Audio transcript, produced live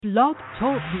Blog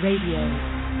Talk Radio.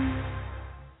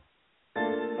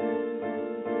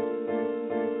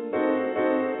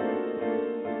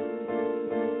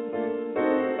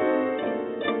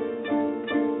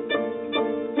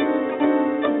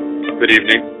 Good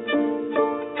evening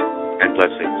and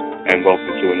blessings, and welcome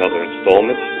to another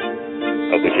installment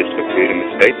of the Gist of Freedom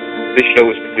Estate. This show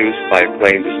is produced by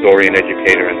acclaimed historian,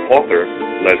 educator, and author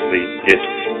Leslie Gist,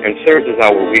 and serves as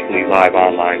our weekly live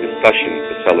online discussion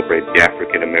to celebrate the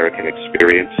African American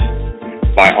experience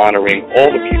by honoring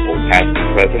all the people, past and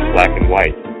present, black and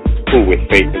white, who with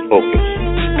faith and focus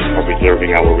are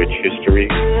preserving our rich history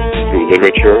through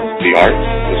literature, the arts,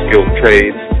 the skilled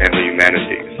trades, and the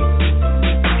humanities.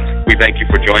 We thank you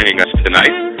for joining us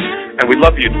tonight, and we'd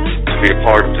love you to be a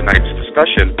part of tonight's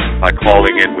discussion by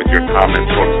calling in with your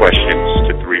comments or questions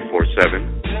to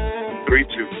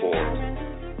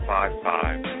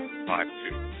 347-324-5552.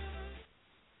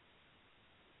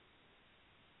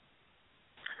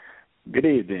 Good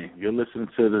evening. You're listening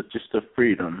to the Gist of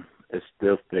Freedom is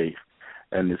Still Faith,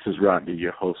 and this is Rodney,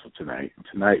 your host for tonight.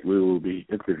 Tonight we will be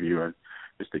interviewing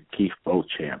Mr. Keith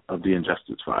Beauchamp of the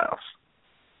Injustice Files.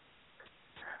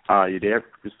 Are you there,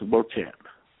 Mr. Beuachamp?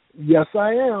 Yes,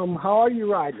 I am. How are you,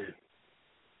 Rodney?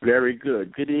 Very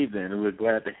good. Good evening. We're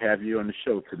glad to have you on the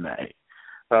show tonight.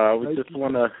 We just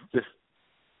want to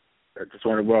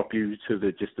welcome you to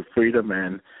the Gist of Freedom,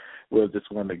 and we'll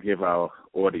just want to give our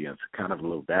audience kind of a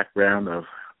little background of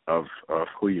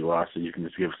who you are, so you can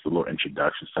just give us a little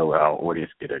introduction so our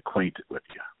audience get acquainted with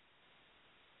you.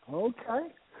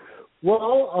 Okay.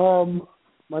 Well,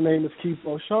 my name is Keith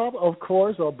Beauchamp, of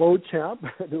course, or Beuachamp,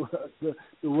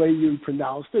 the way you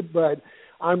pronounced it, but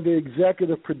I'm the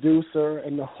executive producer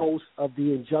and the host of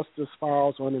the Injustice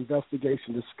Files on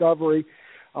Investigation Discovery.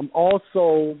 I'm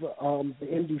also the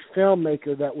indie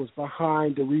filmmaker that was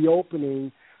behind the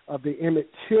reopening of the Emmitt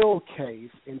Till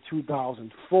case in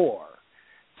 2004.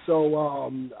 So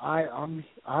I'm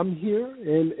here,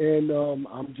 and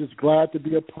I'm just glad to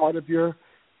be a part of your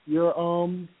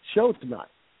show tonight.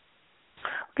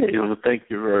 Okay, well, thank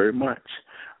you very much.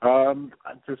 I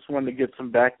just wanted to get some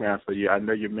background for you. I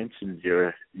know you mentioned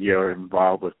you're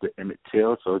involved with the Emmitt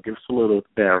Till, so give us a little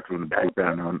background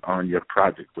on your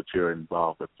project, what you're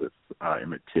involved with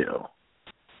Emmitt Till.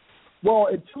 Well,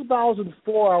 in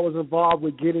 2004, I was involved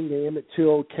with getting the Emmitt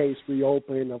Till case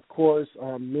reopened. Of course,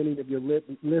 many of your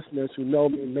listeners who know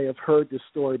me may have heard this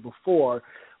story before,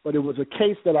 but it was a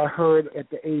case that I heard at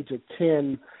the age of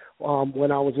 10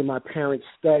 when I was in my parents'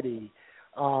 study.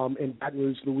 In Baton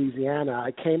Rouge, Louisiana.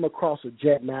 I came across a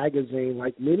Jet magazine,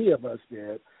 like many of us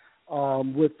did,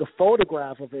 with the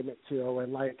photograph of Emmitt Till,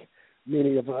 and like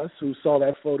many of us who saw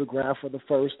that photograph for the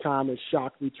first time, it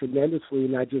shocked me tremendously,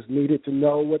 and I just needed to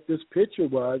know what this picture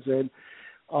was. And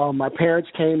my parents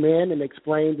came in and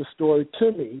explained the story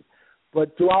to me.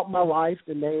 But throughout my life,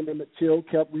 the name Emmitt Till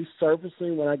kept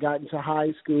resurfacing. When I got into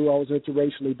high school, I was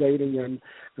interracially dating, and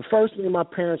the first thing my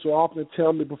parents would often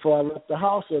tell me before I left the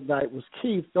house at night was,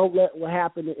 Keith, don't let what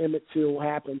happened to Emmitt Till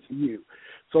happen to you.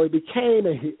 So it became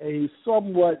a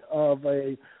somewhat of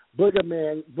a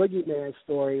boogeyman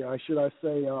story, or should I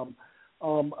say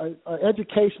an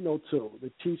educational tool to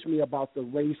teach me about the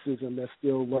racism that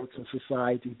still lurks in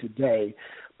society today.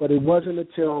 But it wasn't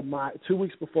until 2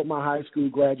 weeks before my high school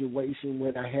graduation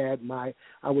when I had my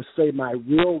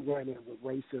real run-in with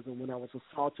racism, when I was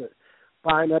assaulted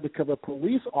by an undercover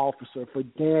police officer for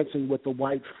dancing with a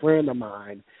white friend of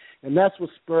mine. And that's what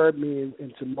spurred me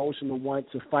into motion to want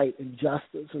to fight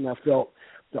injustice. And I felt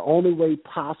the only way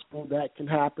possible that can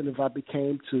happen if I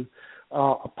became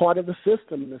a part of the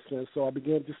system in a sense. So I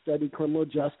began to study criminal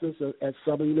justice at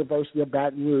Southern University of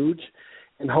Baton Rouge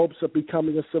in hopes of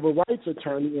becoming a civil rights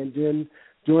attorney. And then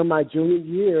during my junior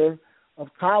year of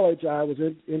college, I was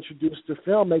introduced to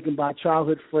filmmaking by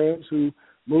childhood friends who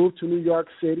moved to New York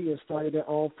City and started their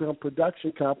own film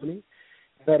production company.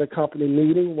 At a company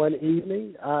meeting one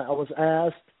evening, I was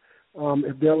asked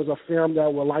if there was a film that I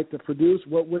would like to produce,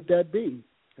 what would that be?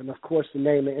 And, of course, the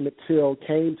name of Emmitt Till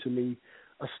came to me,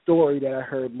 a story that I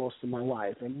heard most of my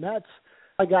life. And that's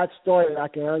how I got started. I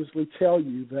can honestly tell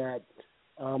you that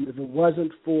if it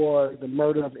wasn't for the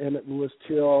murder of Emmitt Louis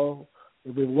Till,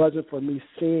 if it wasn't for me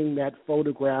seeing that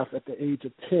photograph at the age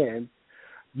of 10,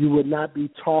 you would not be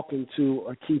talking to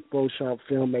a Keith Beauchamp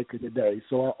filmmaker today.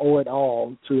 So I owe it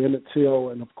all to Emmitt Till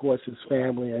and, of course, his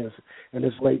family and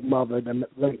his late mother, the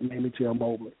late Emmitt Till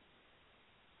Mobley.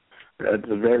 That's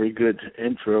a very good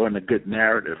intro and a good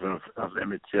narrative of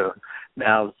Emmitt Till.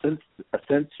 Now, since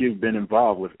you've been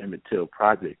involved with Emmitt Till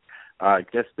Project, I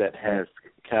guess that has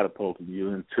catapulted you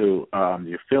into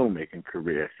your filmmaking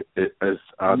career.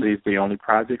 Are these the only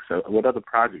projects? What other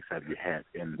projects have you had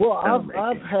in filmmaking?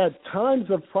 I've had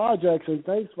tons of projects, and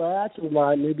thanks for asking,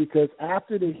 Rodney, because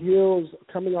after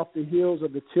coming off the heels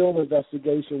of the Till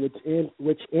investigation,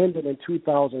 which ended in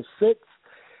 2006,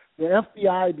 the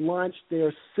FBI launched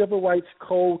their Civil Rights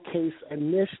Cold Case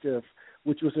Initiative,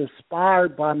 which was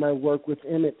inspired by my work with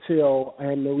Emmitt Till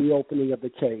and the reopening of the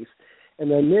case.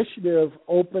 And the initiative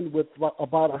opened with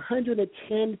about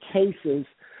 110 cases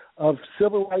of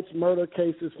civil rights murder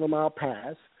cases from our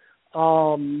past,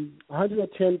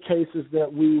 110 cases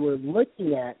that we were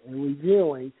looking at and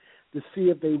reviewing to see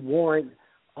if they warrant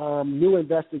new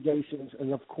investigations,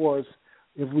 and, of course,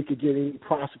 if we could get any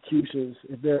prosecutions,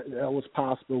 if that was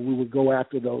possible, we would go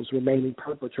after those remaining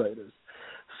perpetrators.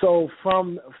 So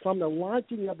from the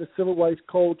launching of the Civil Rights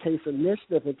Cold Case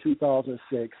Initiative in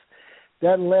 2006,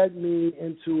 that led me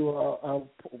into a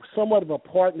somewhat of a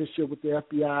partnership with the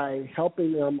FBI,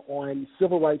 helping them on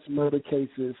civil rights murder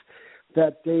cases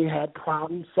that they had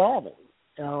problem solving.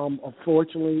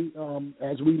 Unfortunately,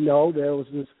 as we know, there was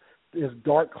this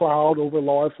dark cloud over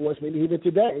law enforcement. Even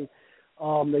today,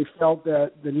 they felt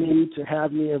that the need to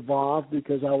have me involved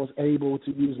because I was able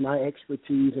to use my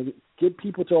expertise and get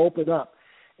people to open up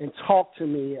and talk to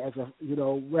me as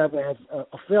rather as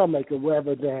a filmmaker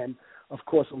rather than, of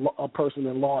course, a person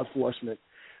in law enforcement.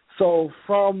 So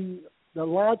from the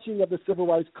launching of the Civil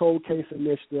Rights Cold Case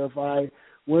Initiative, I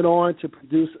went on to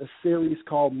produce a series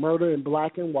called Murder in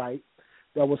Black and White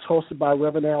that was hosted by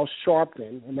Reverend Al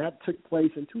Sharpton, and that took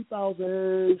place in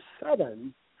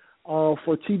 2007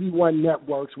 for TV One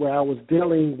Networks, where I was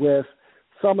dealing with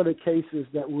some of the cases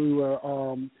that we were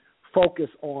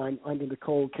focused on under the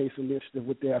Cold Case Initiative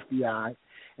with the FBI.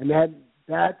 And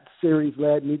that series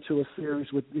led me to a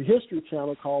series with the History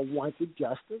Channel called Wanted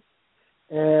Justice.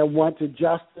 And Wanted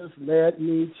Justice led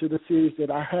me to the series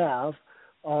that I have,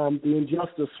 the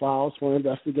Injustice Files for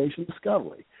Investigation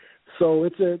Discovery. So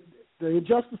the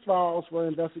Injustice Files for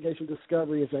Investigation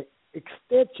Discovery is an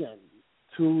extension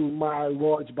to my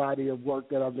large body of work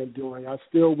that I've been doing. I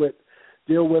still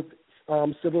deal with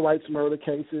civil rights murder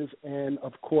cases and,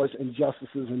 of course,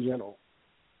 injustices in general.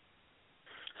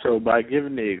 So by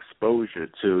giving the exposure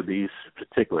to these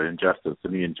particular injustices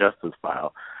in the Injustice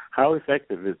File, how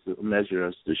effective is the measure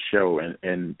as the show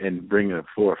in bringing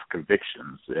forth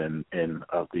convictions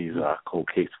of these cold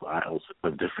case files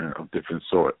of different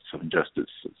sorts of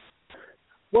injustices?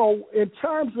 Well, in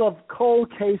terms of cold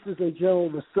cases in general,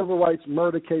 the civil rights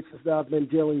murder cases that I've been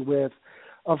dealing with,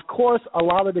 of course, a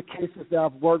lot of the cases that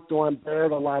I've worked on bear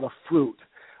a lot of fruit.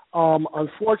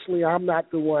 Unfortunately, I'm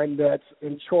not the one that's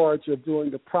in charge of doing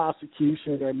the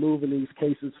prosecution and moving these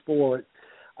cases forward.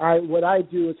 What I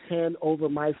do is hand over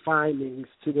my findings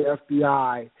to the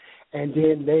FBI, and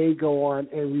then they go on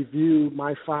and review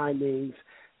my findings,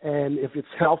 and if it's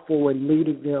helpful in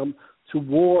leading them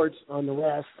towards an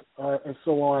arrest and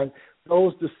so on,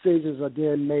 those decisions are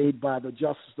then made by the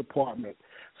Justice Department.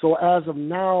 So as of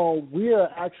now, we are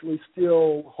actually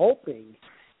still hoping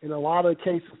in a lot of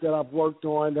cases that I've worked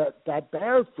on that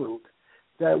bear fruit,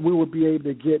 that we will be able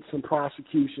to get some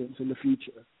prosecutions in the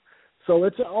future. So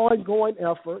it's an ongoing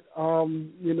effort.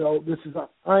 This is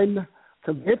an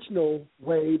unconventional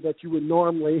way that you would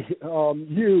normally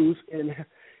use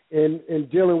in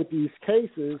dealing with these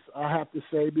cases, I have to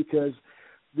say, because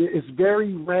it's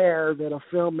very rare that a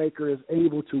filmmaker is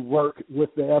able to work with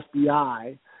the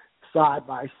FBI side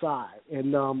by side.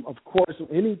 And, of course,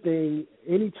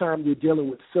 anytime you're dealing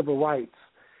with civil rights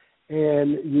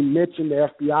and you mention the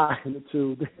FBI and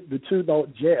the two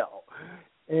don't gel.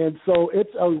 And so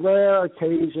it's a rare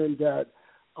occasion that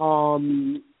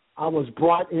I was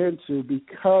brought into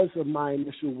because of my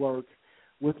initial work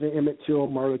with the Emmitt Till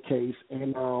murder case.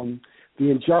 And the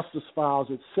Injustice Files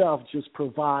itself just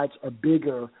provides a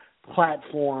bigger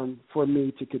platform for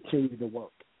me to continue to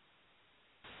work.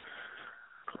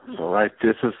 All right,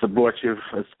 this is Beuachamp.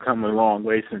 It's come a long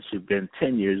way since you've been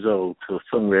 10 years old to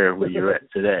somewhere where you're at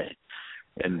today,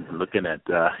 and looking at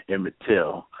Emmitt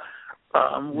Till.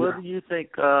 What do you think?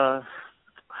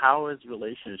 How is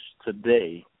relations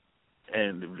today?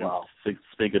 And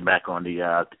thinking back on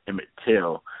the Emmitt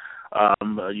Till,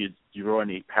 you draw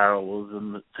any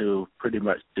parallelism to pretty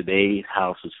much today,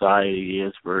 how society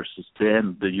is versus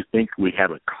then? Do you think we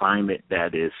have a climate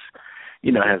that is,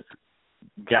 has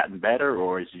gotten better,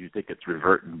 or do you think it's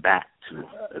reverting back to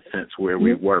a sense where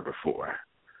we were before?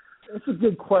 It's a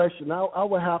good question. I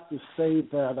would have to say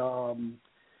that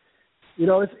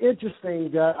It's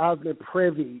interesting that I've been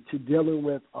privy to dealing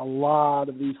with a lot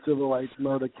of these civil rights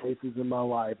murder cases in my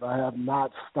life. I have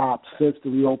not stopped since the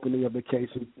reopening of the case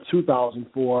in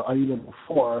 2004 or even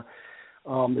before.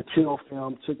 The Till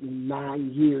film took me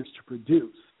 9 years to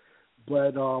produce.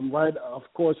 But right, of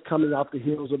course, coming off the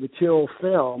heels of the Till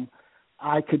film,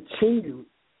 I continued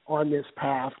on this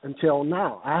path until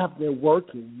now. I have been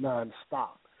working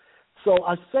nonstop. So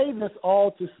I say this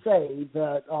all to say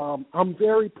that I'm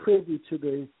very privy to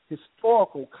the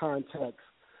historical context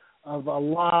of a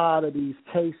lot of these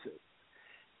cases.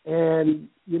 And,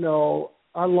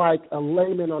 unlike a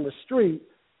layman on the street,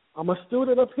 I'm a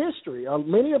student of history.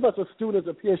 Many of us are students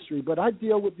of history, but I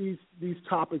deal with these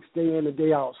topics day in and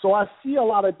day out. So I see a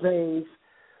lot of things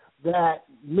that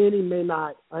many may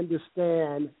not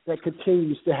understand that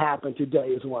continues to happen today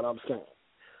is what I'm saying.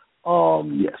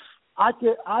 Yes.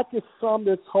 I could sum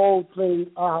this whole thing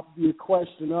up, the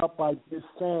question up, by just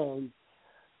saying,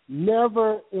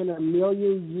 never in a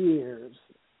million years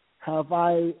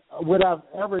would I've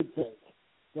ever think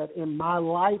that in my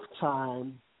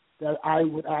lifetime that I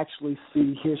would actually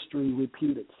see history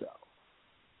repeat itself.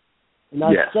 And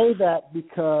I say that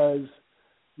because,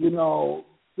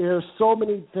 there's so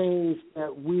many things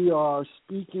that we are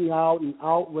speaking out and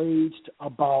outraged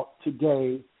about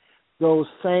today, those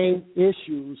same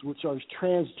issues which are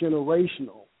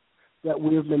transgenerational that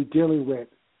we have been dealing with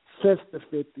since the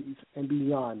 50s and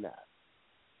beyond that.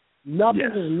 Nothing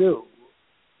is new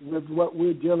with what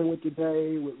we're dealing with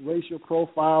today, with racial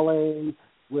profiling,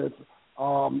 with,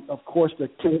 of course, the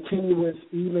continuous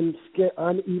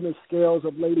uneven scales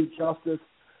of Lady Justice.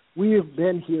 We have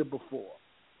been here before.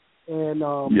 And,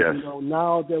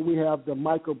 now that we have the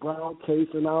Michael Brown case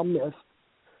in our midst,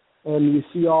 and you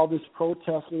see all this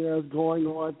protesting that is going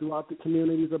on throughout the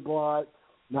communities abroad,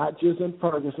 not just in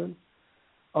Ferguson,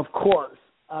 of course,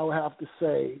 I would have to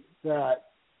say that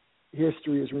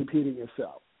history is repeating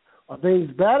itself. Are things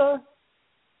better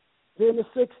than the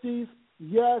 60s?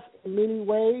 Yes, in many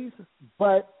ways,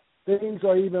 but things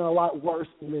are even a lot worse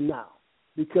even now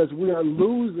because we are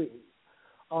losing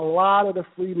a lot of the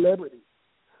free liberties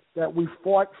that we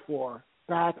fought for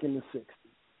back in the 60s.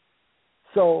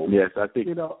 So, yes, I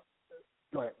think, go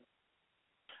ahead.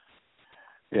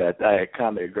 Yeah, I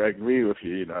kind of agree with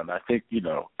you, and I think,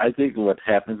 I think what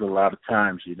happens a lot of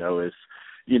times, is,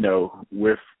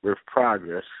 with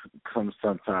progress comes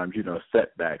sometimes,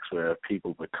 setbacks where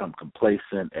people become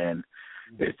complacent and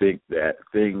they think that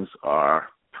things are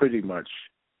pretty much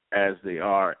as they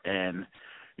are, and,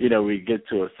 we get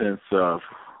to a sense of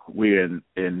we're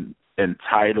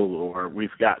entitled or we've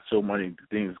got so many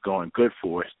things going good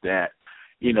for us that,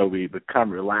 we become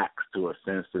relaxed to a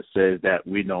sense that says that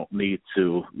we don't need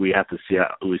to, we have to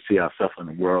we see ourselves in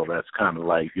the world that's kind of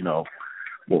like,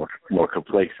 more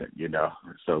complacent,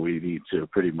 So we need to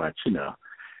pretty much,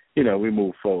 we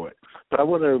move forward. But I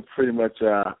want to pretty much,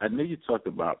 I know you talked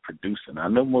about producing. I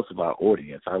know most of our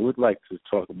audience. I would like to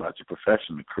talk about your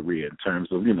professional career in terms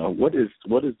of, what is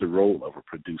the role of a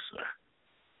producer?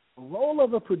 The role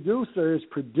of a producer is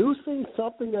producing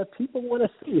something that people want to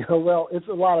see. Well, it's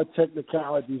a lot of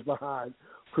technicalities behind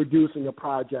producing a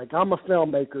project. I'm a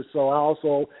filmmaker, so I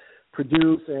also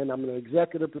produce, and I'm an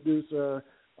executive producer.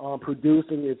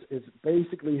 Producing is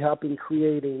basically helping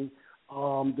creating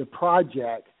the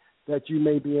project that you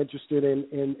may be interested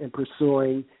in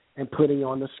pursuing and putting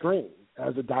on the screen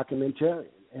as a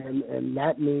documentarian. And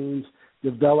that means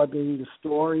developing the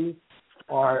story,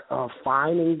 or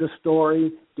finding the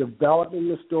story, developing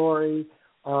the story,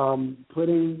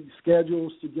 putting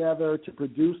schedules together to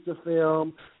produce the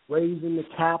film, raising the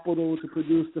capital to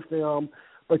produce the film.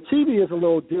 But TV is a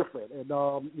little different. And,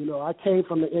 I came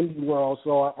from the indie world,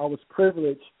 so I was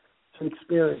privileged to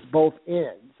experience both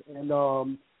ends. And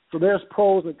so there's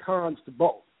pros and cons to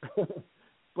both.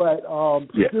 But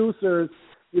producers,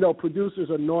 producers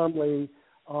are normally,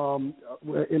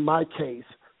 in my case,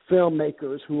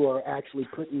 filmmakers who are actually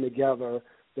putting together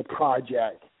the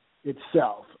project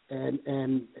itself and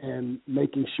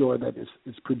making sure that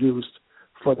it's produced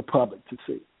for the public to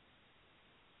see.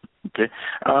 Okay.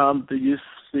 Do you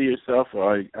see yourself?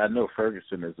 I know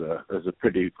Ferguson is a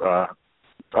pretty hot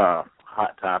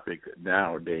topic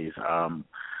nowadays.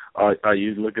 Are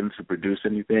you looking to produce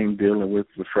anything dealing with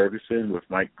Ferguson, with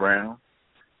Mike Brown?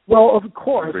 Well, of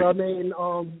course. I mean,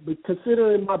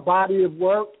 considering my body of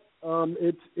work,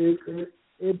 it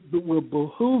will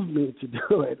behoove me to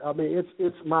do it. I mean,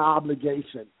 it's my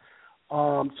obligation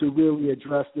to really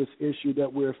address this issue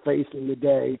that we're facing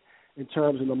today in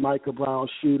terms of the Michael Brown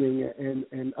shooting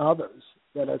and others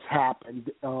that has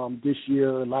happened this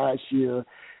year or last year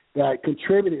that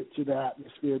contributed to the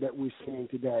atmosphere that we're seeing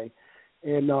today.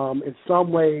 And in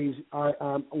some ways,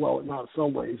 I'm well, not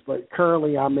some ways, but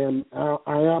currently I am in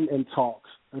talks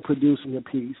and producing a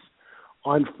piece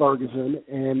on Ferguson,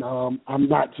 and I'm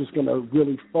not just going to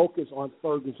really focus on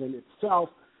Ferguson itself,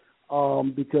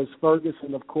 because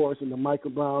Ferguson, of course, in the Michael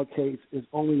Brown case, is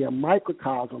only a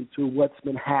microcosm to what's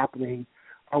been happening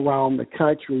around the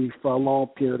country for a long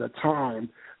period of time.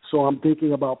 So I'm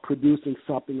thinking about producing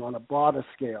something on a broader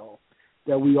scale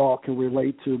that we all can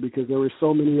relate to, because there were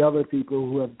so many other people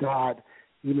who have died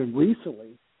even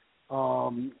recently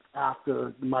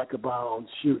after the Michael Brown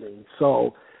shooting.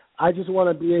 So I just want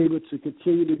to be able to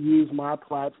continue to use my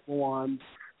platform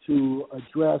to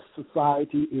address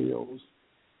society ills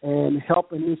and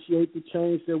help initiate the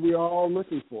change that we're all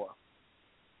looking for.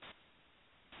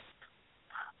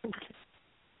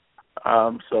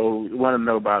 So we want to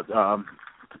know about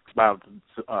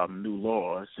new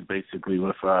laws, basically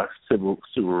with civil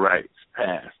rights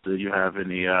passed. Do you have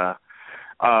any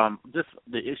just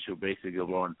the issue basically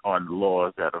on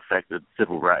laws that affected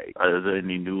civil rights? Are there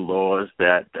any new laws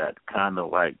that kind of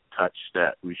like touch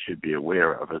that we should be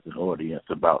aware of as an audience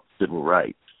about civil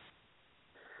rights?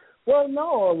 Well,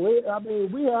 no. We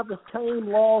have the same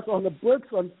laws on the books,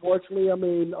 unfortunately.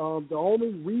 The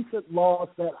only recent laws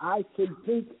that I can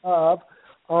think of,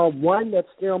 one that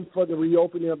stemmed for the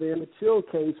reopening of the Emmitt Till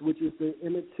case, which is the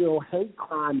Emmitt Till hate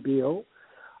crime bill.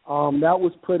 That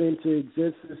was put into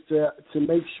existence to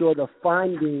make sure the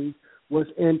funding was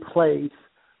in place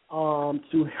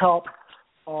to help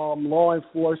law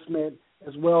enforcement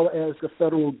as well as the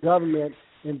federal government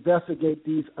investigate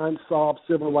these unsolved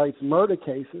civil rights murder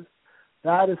cases.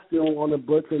 That is still on the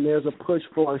books, and there's a push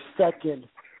for a second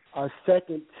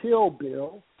Till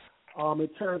bill. In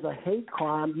terms of hate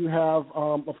crime, you have,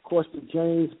 of course, the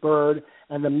James Byrd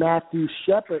and the Matthew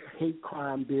Shepard hate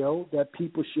crime bill that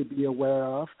people should be aware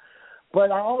of.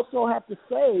 But I also have to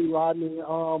say, Rodney,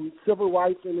 civil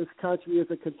rights in this country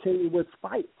is a continuous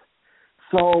fight.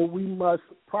 So we must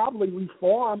probably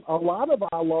reform a lot of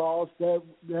our laws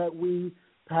that we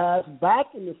passed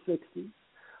back in the 60s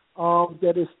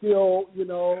that is still,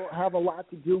 have a lot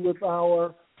to do with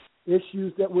our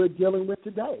issues that we're dealing with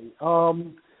today.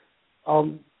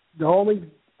 The only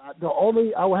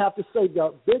I would have to say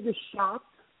the biggest shock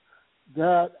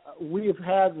that we've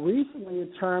had recently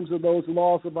in terms of those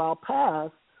laws of our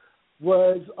past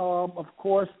was, of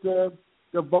course, the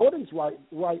voting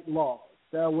right law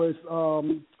that was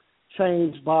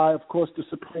changed by, of course, the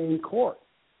Supreme Court.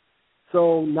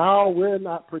 So now we're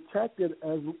not protected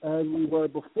as we were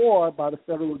before by the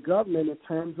federal government in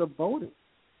terms of voting.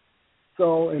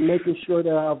 So, and making sure that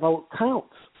our vote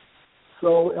counts.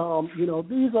 So,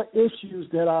 these are issues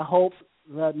that I hope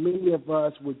that many of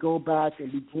us would go back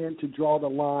and begin to draw the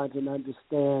lines and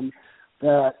understand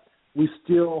that we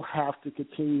still have to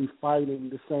continue fighting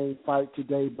the same fight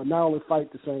today, but not only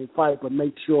fight the same fight, but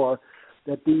make sure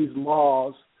that these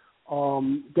laws,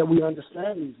 that we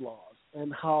understand these laws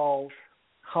and how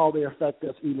they affect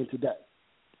us even today.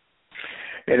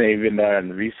 And even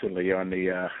recently on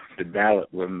the ballot,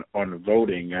 on the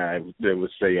voting, there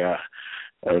was a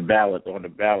ballot on the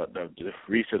ballot of the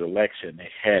recent election. They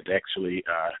had actually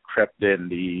crept in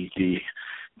the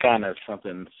kind of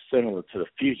something similar to the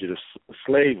fugitive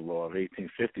slave law of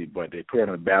 1850, but they put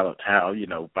on the ballot how,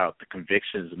 about the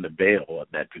convictions and the bail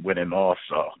that went in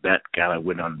also. That kind of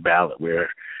went on the ballot, where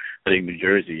I think New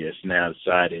Jersey has now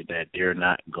decided that they're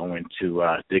not going to,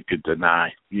 they could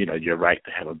deny, your right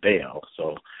to have a bail.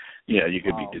 So, you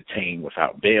could be detained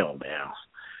without bail now.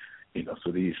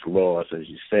 So these laws, as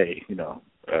you say,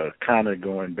 kind of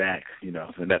going back,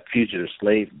 and that fugitive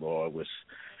slave law was,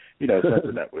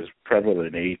 something that was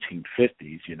prevalent in the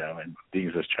 1850s, and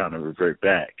things are trying to revert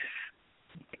back.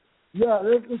 Yeah,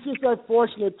 it's just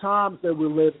unfortunate times that we're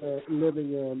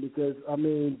living in because,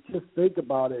 just think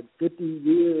about it. 50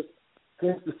 years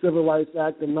since the Civil Rights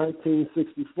Act in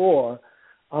 1964,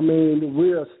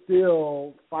 we are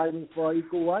still fighting for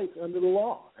equal rights under the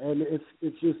law. And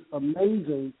it's just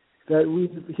amazing that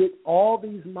we've hit all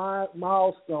these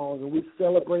milestones and we've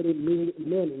celebrated many,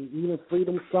 even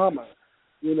Freedom Summer,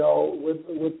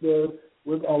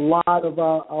 with a lot of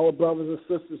our brothers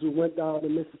and sisters who went down to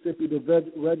Mississippi to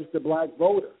register black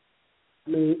voters.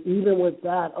 Even with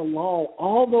that alone,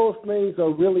 all those things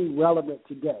are really relevant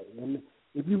today. And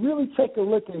if you really take a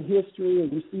look at history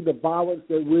and you see the violence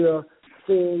that we're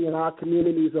seeing in our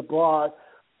communities abroad,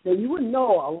 then you would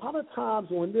know a lot of times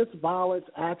when this violence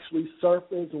actually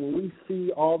surfaces, when we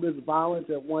see all this violence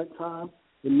at one time,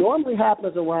 it normally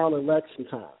happens around election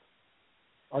time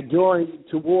or going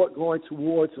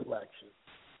towards elections.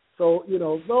 So,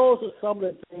 those are some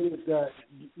of the things that,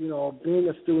 being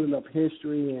a student of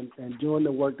history and doing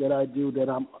the work that I do, that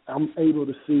I'm able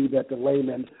to see that the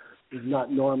layman is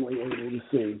not normally able to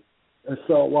see. And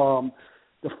so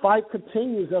the fight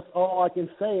continues. That's all I can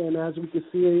say. And as we can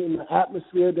see in the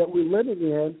atmosphere that we're living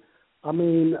in, I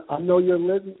mean, I know your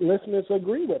listeners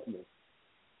agree with me.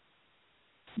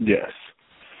 Yes.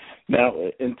 Now,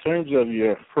 in terms of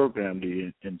your program,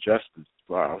 the Injustice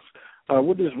Files,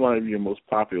 what is one of your most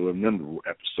popular, memorable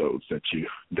episodes that you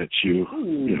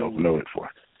noted for?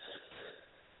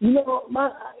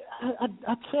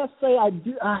 I can't say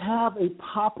I have a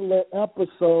popular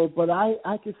episode, but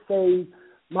I could say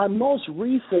my most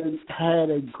recent had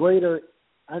a greater,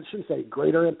 I shouldn't say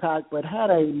greater impact, but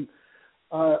had it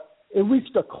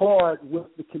reached a chord with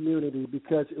the community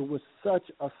because it was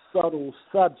such a subtle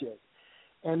subject.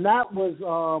 And that was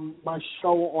my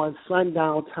show on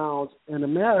sundown towns in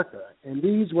America. And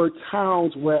these were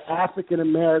towns where African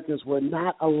Americans were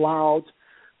not allowed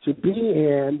to be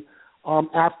in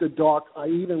after dark or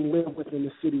even live within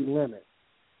the city limit.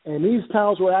 And these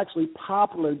towns were actually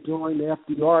popular during the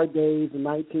FDR days, the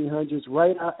 1900s.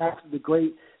 Right after the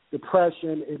Great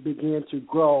Depression, it began to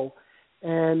grow.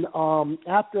 And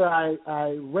after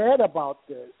I read about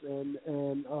this, and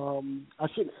I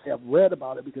shouldn't say I've read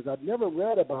about it because I've never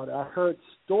read about it. I heard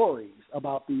stories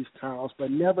about these towns, but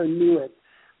never knew it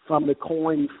from the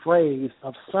coined phrase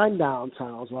of sundown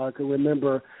towns. Well, I can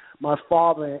remember my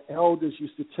father and elders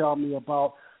used to tell me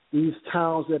about these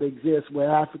towns that exist where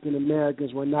African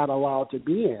Americans were not allowed to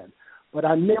be in. But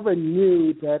I never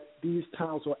knew that these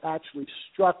towns were actually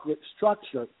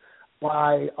structured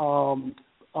by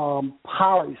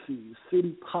policies,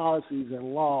 city policies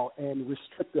and law and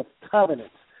restrictive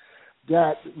covenants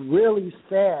that really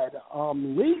said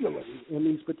legally in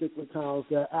these particular towns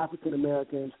that African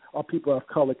Americans or people of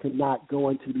color could not go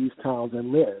into these towns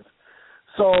and live.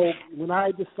 So when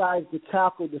I decided to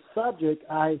tackle the subject,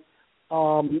 I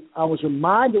was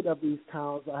reminded of these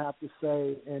towns, I have to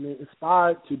say, and it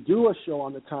inspired to do a show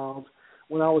on the towns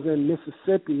when I was in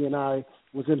Mississippi and I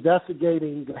was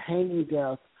investigating the hanging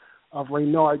death of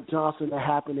Raynard Johnson that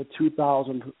happened in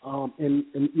 2000.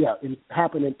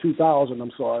 Happened in 2000.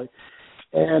 I'm sorry,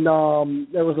 and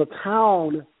there was a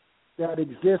town that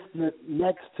existed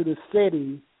next to the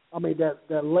city. I mean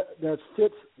that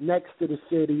sits next to the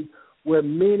city where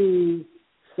many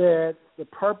said the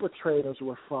perpetrators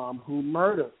were from who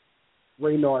murdered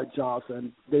Raynard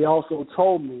Johnson. They also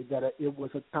told me that it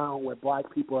was a town where black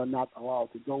people are not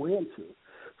allowed to go into.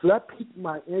 So that piqued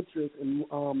my interest in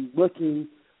looking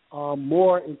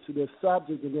more into this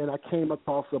subject, and then I came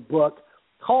across a book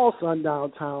called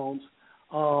Sundown Towns,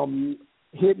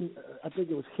 Hidden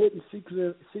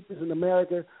Secrets in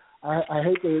America. I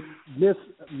hate to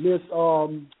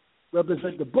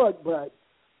misrepresent the book, but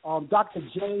Dr.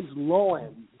 James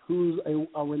Loewen, who's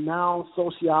a renowned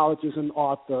sociologist and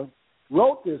author,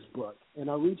 wrote this book, and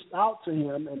I reached out to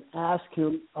him and asked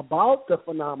him about the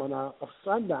phenomena of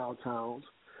sundown towns,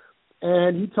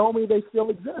 and he told me they still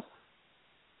exist.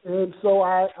 And so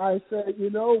I said,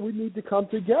 we need to come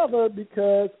together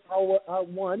because I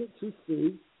wanted to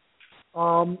see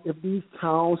if these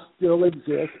towns still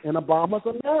exist in Obama's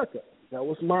America. That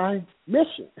was my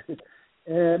mission.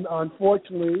 And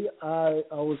unfortunately, I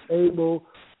was able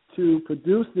to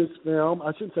produce this film.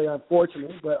 I shouldn't say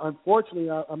unfortunately, but unfortunately,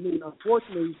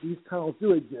 unfortunately, these towns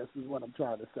do exist is what I'm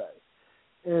trying to say.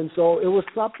 And so it was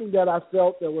something that I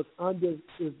felt that was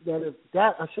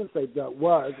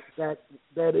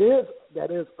that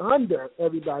is under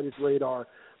everybody's radar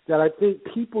that I think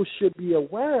people should be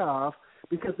aware of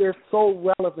because they're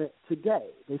so relevant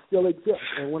today. They still exist.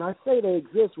 And when I say they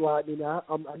exist, Rodney, now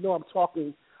I know I'm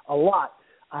talking a lot.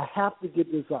 I have to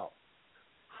get this out.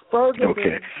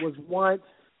 Ferguson was once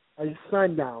a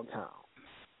sundown town.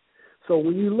 So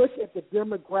when you look at the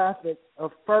demographic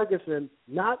of Ferguson,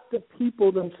 not the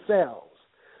people themselves,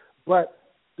 but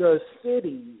the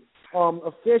city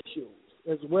officials,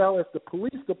 as well as the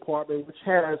police department, which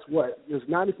has is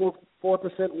 94%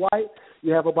 white.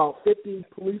 You have about 50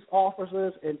 police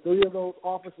officers, and 3 of those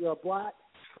officers are black.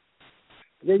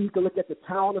 Then you can look at the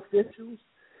town officials.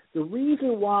 The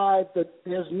reason why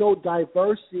there's no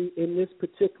diversity in this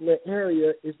particular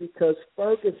area is because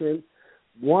Ferguson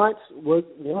was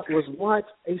once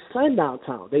a sundown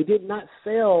town. They did not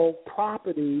sell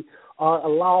property or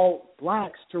allow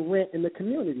blacks to rent in the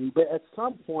community. But at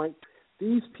some point,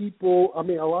 these people, a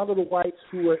lot of the whites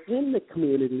who were in the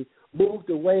community moved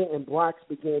away and blacks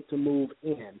began to move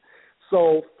in.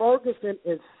 So Ferguson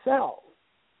itself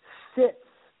sits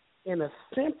in a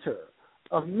center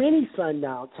of many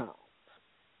sundown towns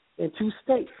in 2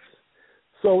 states.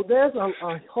 So there's a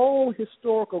whole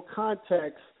historical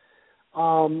context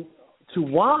to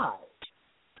why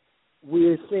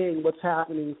we're seeing what's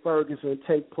happening in Ferguson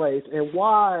take place and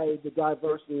why the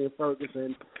diversity in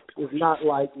Ferguson is not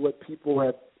like what people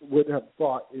would have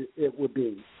thought it would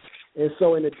be. And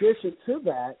so in addition to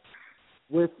that,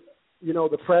 with,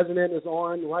 the president is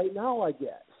on right now, I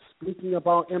guess, speaking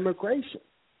about immigration.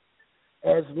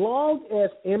 As long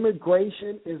as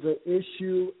immigration is an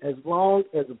issue, as long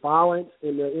as violence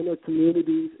in the inner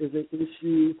communities is an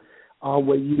issue,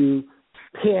 where you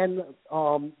pin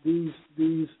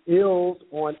these ills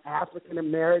on African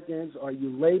Americans, or you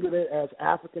label it as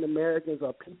African Americans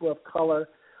or people of color,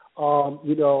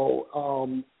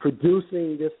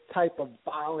 producing this type of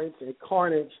violence and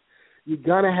carnage, you're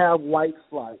going to have white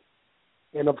flight.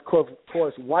 And, of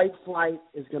course, white flight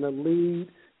is going to lead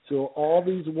to all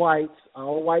these whites,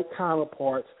 our white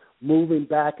counterparts, moving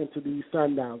back into these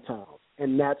sundown towns.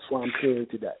 And that's what I'm seeing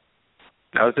today.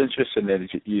 Now, it's interesting that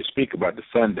you speak about the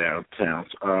sundown towns.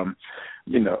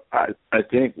 I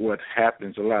think what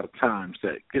happens a lot of times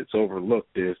that gets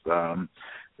overlooked is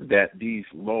that these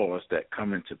laws that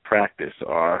come into practice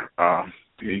are,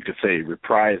 you could say,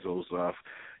 reprisals of,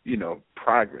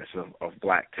 progress of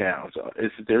black towns.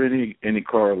 Is there any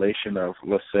correlation of,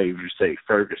 let's say, you say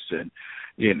Ferguson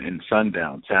in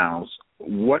sundown towns?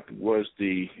 What was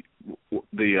the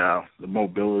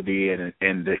mobility and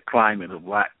the climate of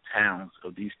black towns,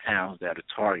 of these towns that are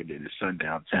targeted as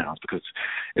sundown towns? Because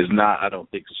it's not, I don't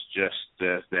think it's just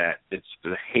that it's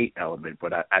the hate element,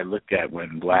 but I look at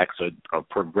when blacks are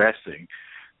progressing,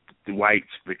 the whites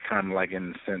become like,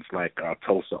 in a sense, like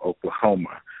Tulsa,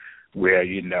 Oklahoma, where,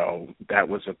 that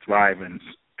was a thriving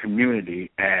community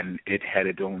and it had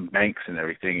its own banks and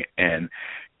everything, and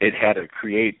it had to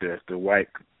create the white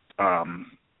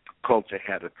culture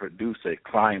had to produce a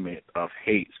climate of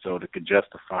hate so they could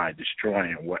justify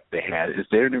destroying what they had. Is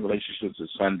there any relationships with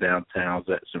sundown towns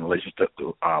that's in relationship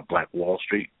to Black Wall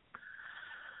Street?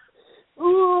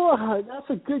 Ooh, that's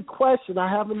a good question. I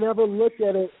haven't never looked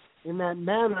at it in that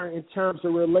manner in terms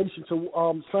of relation to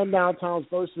sundown towns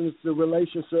versus the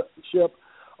relationship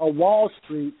of Wall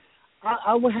Street.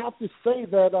 I would have to say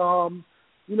that,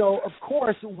 of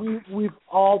course, we've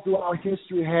all throughout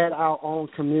history had our own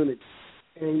communities.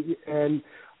 And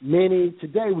many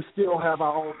today, we still have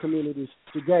our own communities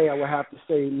today. I would have to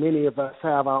say many of us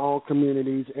have our own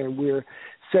communities, and we're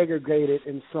segregated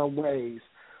in some ways.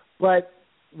 But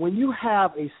when you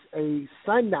have a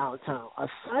sundown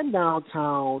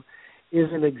town is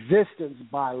in existence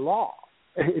by law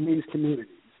in these communities.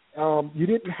 You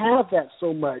didn't have that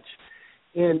so much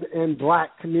in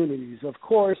black communities. Of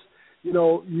course,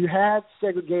 you had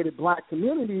segregated black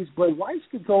communities, but whites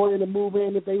could go in and move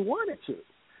in if they wanted to.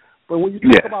 But when you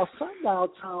talk about sundown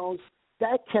towns,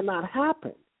 that cannot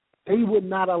happen. They would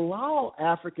not allow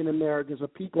African Americans or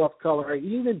people of color or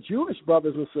even Jewish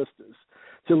brothers and sisters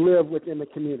to live within the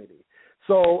community.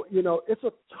 So, it's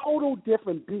a total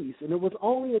different beast. And it was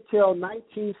only until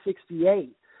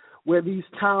 1968 where these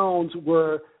towns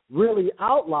were really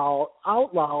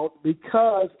outlawed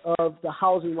because of the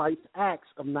Housing Rights Acts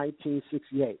of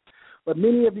 1968. But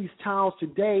many of these towns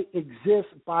today exist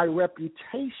by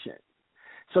reputation.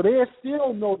 So there's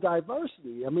still no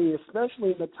diversity. I mean,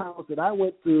 especially in the towns that I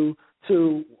went through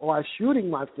while shooting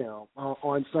my film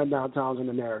on sundown towns in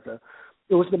America.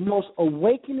 It was the most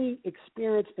awakening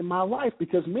experience in my life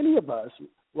because many of us,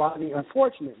 Rodney,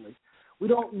 unfortunately, we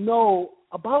don't know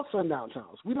about sundown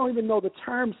towns. We don't even know the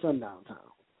term sundown town.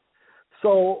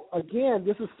 So, again,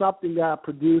 this is something that I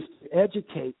produced to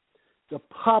educate the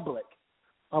public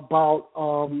about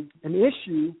an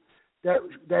issue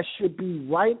that should be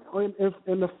right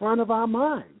in the front of our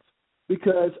minds.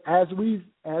 Because as we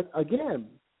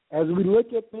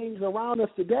look at things around us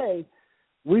today,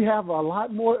 we have a lot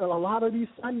of these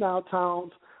sundown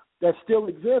towns that still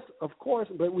exist, of course,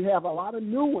 but we have a lot of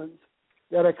new ones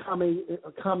that are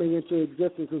coming into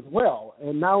existence as well.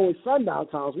 And not only sundown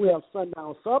towns, we have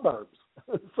sundown suburbs.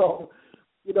 So,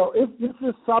 this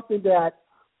is something that,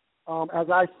 as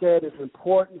I said, is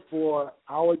important for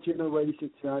our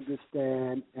generation to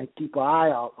understand and keep an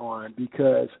eye out on,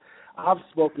 because I've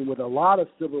spoken with a lot of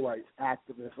civil rights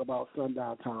activists about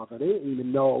sundown towns, and they didn't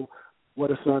even know what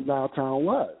a sundown town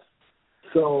was.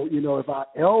 So, if our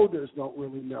elders don't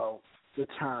really know the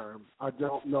term or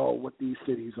don't know what these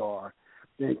cities are,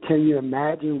 then can you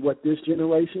imagine what this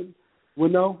generation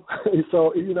would know?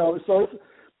 So it's,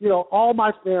 all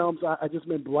my films, I've just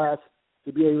been blessed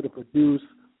to be able to produce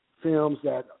films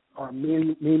that are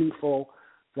meaningful,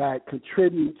 that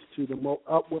contribute to the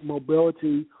upward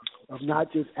mobility of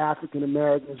not just African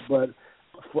Americans, but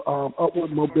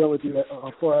upward mobility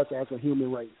for us as a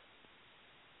human race.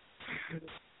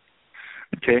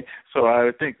 Okay, so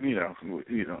I think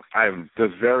I'm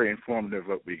just very informative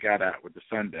what we got out with the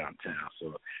sundown town.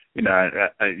 So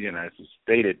as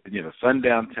stated,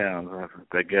 sundown towns,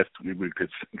 I guess we could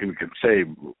say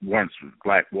once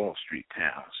Black Wall Street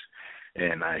towns,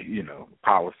 and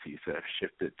policies have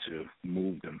shifted to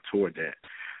move them toward that.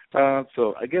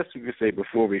 So I guess we could say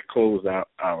before we close out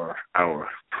our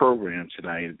program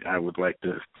tonight, I would like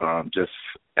to just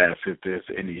ask if there's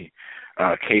any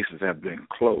cases have been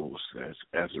closed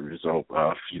as a result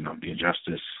of the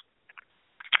injustice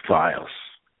files.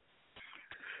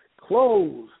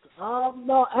 Closed.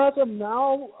 No, as of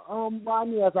now,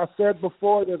 Rodney, as I said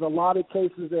before, there's a lot of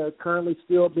cases that are currently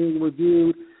still being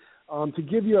reviewed. To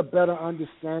give you a better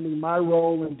understanding, my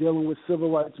role in dealing with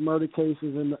civil rights murder cases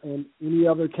and any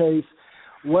other case,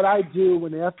 what I do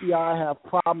when the FBI have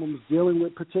problems dealing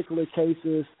with particular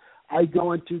cases, I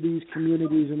go into these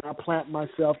communities and I plant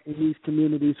myself in these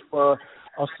communities for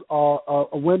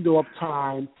a window of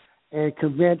time and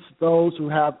convince those who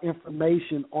have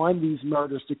information on these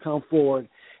murders to come forward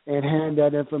and hand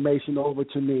that information over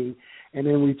to me. And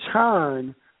in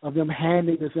return of them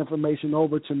handing this information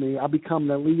over to me, I become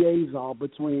the liaison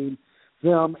between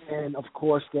them and, of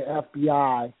course, the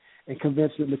FBI and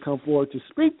convince them to come forward to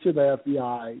speak to the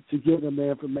FBI to give them the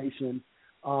information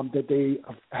that they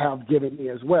have given me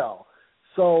as well.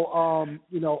 So,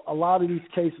 a lot of these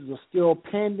cases are still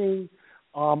pending.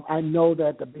 I know that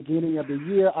at the beginning of the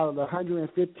year, out of the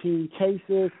 115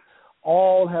 cases,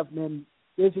 all have been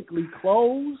physically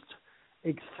closed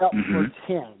except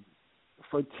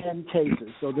for 10 cases.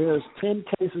 So there's 10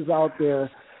 cases out there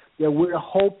that we're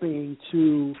hoping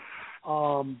to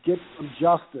get some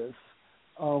justice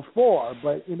for.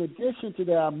 But in addition to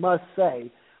that, I must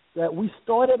say that we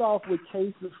started off with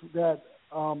cases that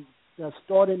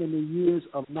started in the years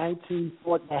of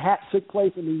 1940, that took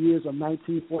place in the years of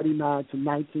 1949 to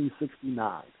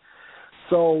 1969.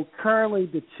 So currently,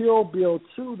 the Till Bill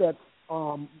 2 that's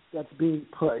being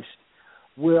pushed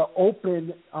will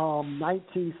open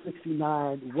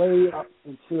 1969 way up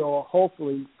until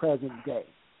hopefully present day.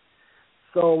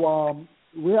 So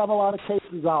we have a lot of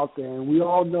cases out there, and we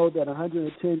all know that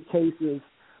 110 cases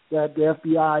that the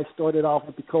FBI started off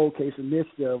with the Cold Case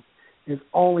Initiative is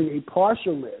only a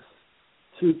partial list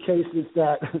to cases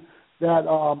that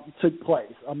took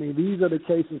place. I mean, these are the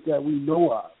cases that we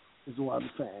know of, is what I'm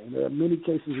saying. There are many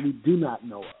cases we do not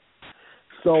know of.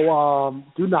 So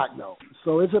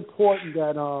it's important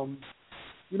that,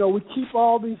 we keep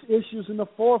all these issues in the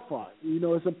forefront.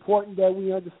 It's important that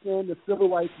we understand the civil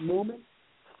rights movement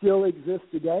still exists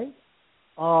today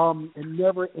and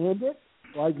never ended,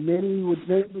 like many would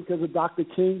think because of Dr.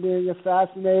 King being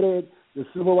assassinated, the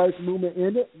civil rights movement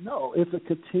ended. No, it's a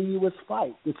continuous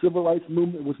fight. The civil rights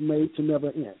movement was made to never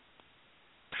end.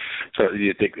 So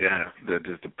you think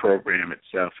the program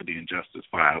itself for the injustice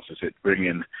files, is it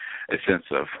bringing a sense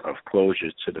of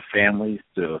closure to the families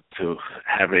to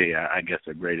have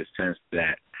a greater sense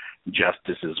that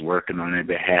justice is working on their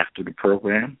behalf through the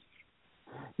program?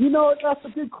 That's a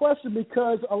good question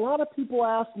because a lot of people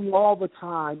ask me all the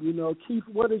time, Keith,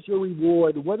 what is your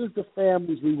reward? What is the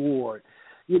family's reward?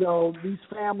 These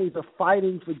families are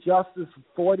fighting for justice for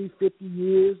 40, 50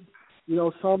 years.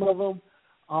 Some of them,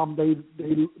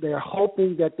 they're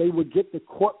hoping that they would get the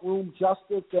courtroom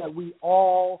justice that we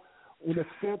all, in a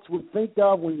sense, would think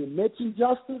of when you mention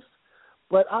justice.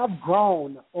 But I've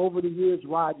grown over the years,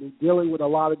 Rodney, dealing with a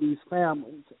lot of these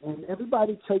families, and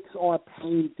everybody takes on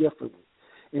pain differently.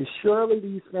 And surely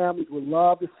these families would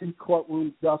love to see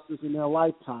courtroom justice in their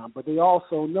lifetime, but they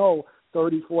also know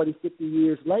 30, 40, 50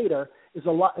 years later is a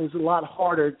lot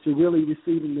harder to really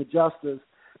receiving the justice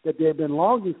that they've been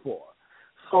longing for.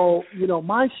 So,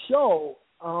 my show,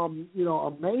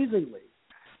 amazingly,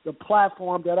 the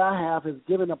platform that I have has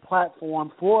given a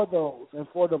platform for those and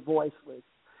for the voiceless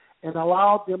and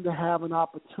allowed them to have an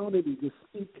opportunity to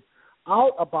speak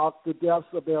out about the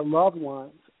deaths of their loved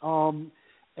ones.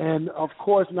 And, of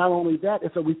course, not only that,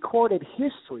 it's a recorded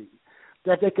history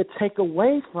that they could take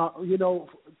away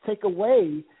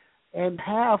and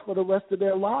have for the rest of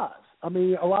their lives. I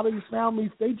mean, a lot of these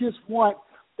families, they just want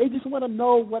to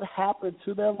know what happened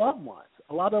to their loved ones.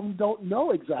 A lot of them don't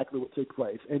know exactly what took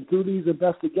place. And through these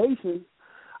investigations,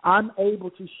 I'm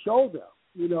able to show them,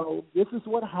 this is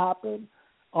what happened.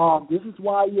 This is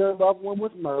why your loved one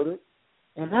was murdered.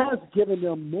 And that has given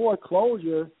them more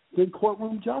closure than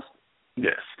courtroom justice.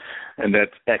 Yes, and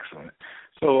that's excellent.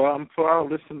 So for our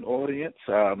listening audience,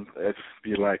 if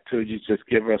you'd like to, you just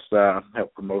give us,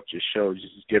 help promote your show, you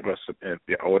just give us,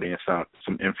 the audience,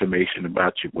 some information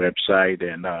about your website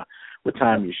and what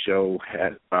time your show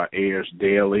airs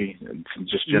daily, and some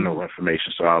just general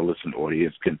information so our listening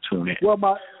audience can tune in. Well,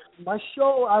 my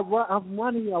show, I'm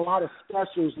running a lot of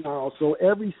specials now, so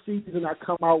every season I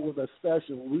come out with a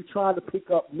special. We're trying to pick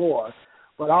up more,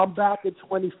 but I'm back in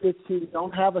 2015.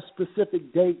 Don't have a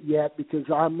specific date yet because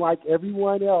I'm like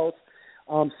everyone else,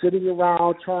 sitting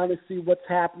around trying to see what's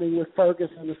happening with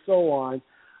Ferguson and so on.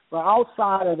 But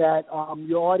outside of that,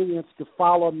 your audience can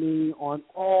follow me on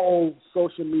all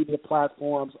social media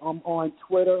platforms. I'm on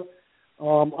Twitter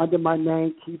under my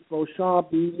name, Keith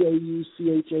Beauchamp,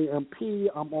 Beauchamp.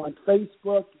 I'm on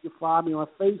Facebook. You can find me on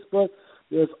Facebook.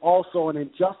 There's also an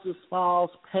Injustice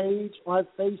Files page on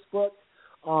Facebook.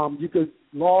 You can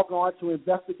log on to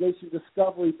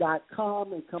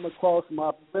investigationdiscovery.com and come across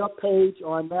my web page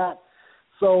on that.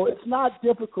 So it's not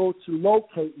difficult to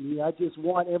locate me. I just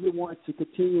want everyone to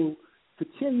continue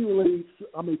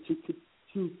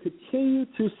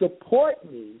to support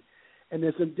me in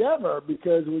this endeavor,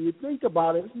 because when you think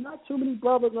about it, there's not too many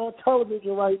brothers on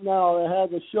television right now that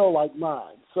has a show like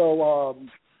mine. So,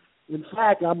 in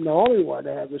fact, I'm the only one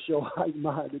that has a show like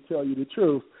mine, to tell you the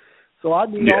truth. So I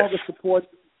need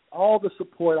all the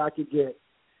support I can get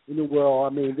in the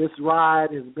world. I mean, this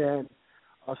ride has been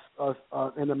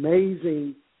an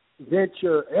amazing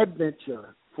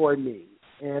adventure for me,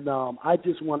 and I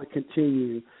just want to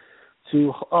continue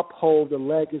to uphold the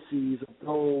legacies of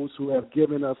those who have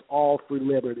given us all free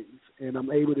liberties, and I'm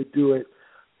able to do it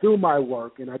through my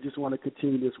work, and I just want to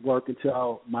continue this work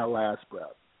until my last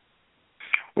breath.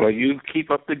 Well, you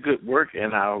keep up the good work,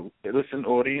 and our listening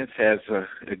audience has a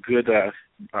good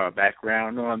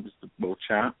background on Mr.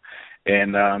 Beuachamp,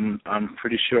 and I'm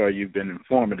pretty sure you've been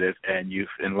informative and you've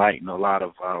enlightened a lot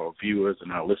of our viewers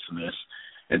and our listeners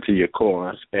into your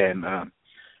cause and,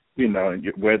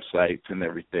 your websites and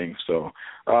everything. So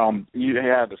you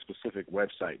have a specific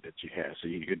website that you have, so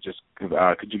you could just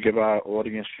could you give our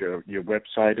audience your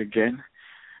website again,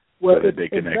 so that they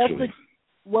can actually.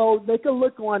 Well, they can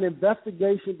look on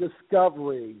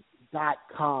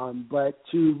investigationdiscovery.com, but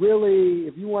to really,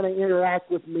 if you want to interact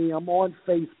with me, I'm on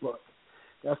Facebook.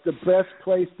 That's the best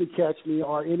place to catch me,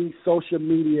 or any social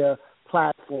media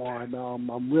platform.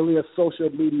 I'm really a social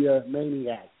media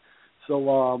maniac. So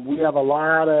we have a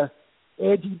lot of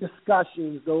edgy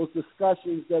discussions, those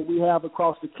discussions that we have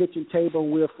across the kitchen table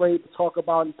and we're afraid to talk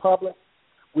about in public.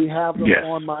 We have them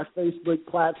on my Facebook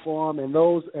platform, and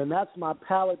that's my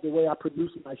palette, the way I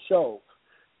produce my shows.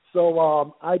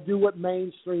 So I do what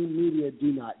mainstream media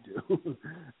do not do.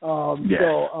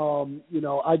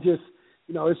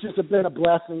 It's just been a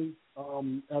blessing.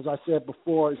 As I said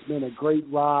before, it's been a great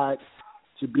ride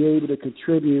to be able to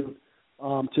contribute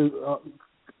a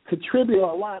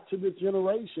lot to this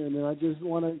generation, and I just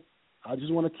want to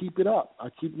keep it up. I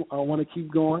want to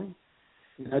keep going.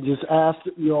 I just ask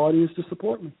your audience to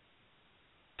support me.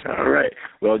 All right.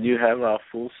 Well, you have our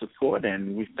full support,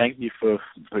 and we thank you for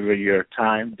your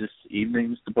time this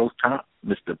evening, Mr. Beuachamp.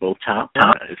 Mr. Beuachamp,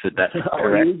 is it that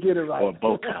correct? You get it right. Or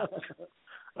Beuachamp.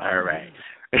 All right.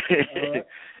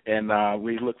 And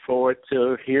we look forward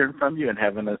to hearing from you and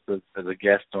having us as a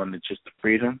guest on the Just the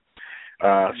Freedom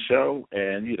show.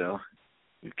 And, you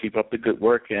keep up the good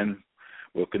work, and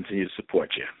we'll continue to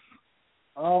support you.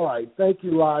 All right. Thank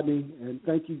you, Rodney, and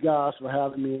thank you guys for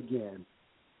having me again.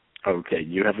 Okay.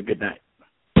 You have a good night.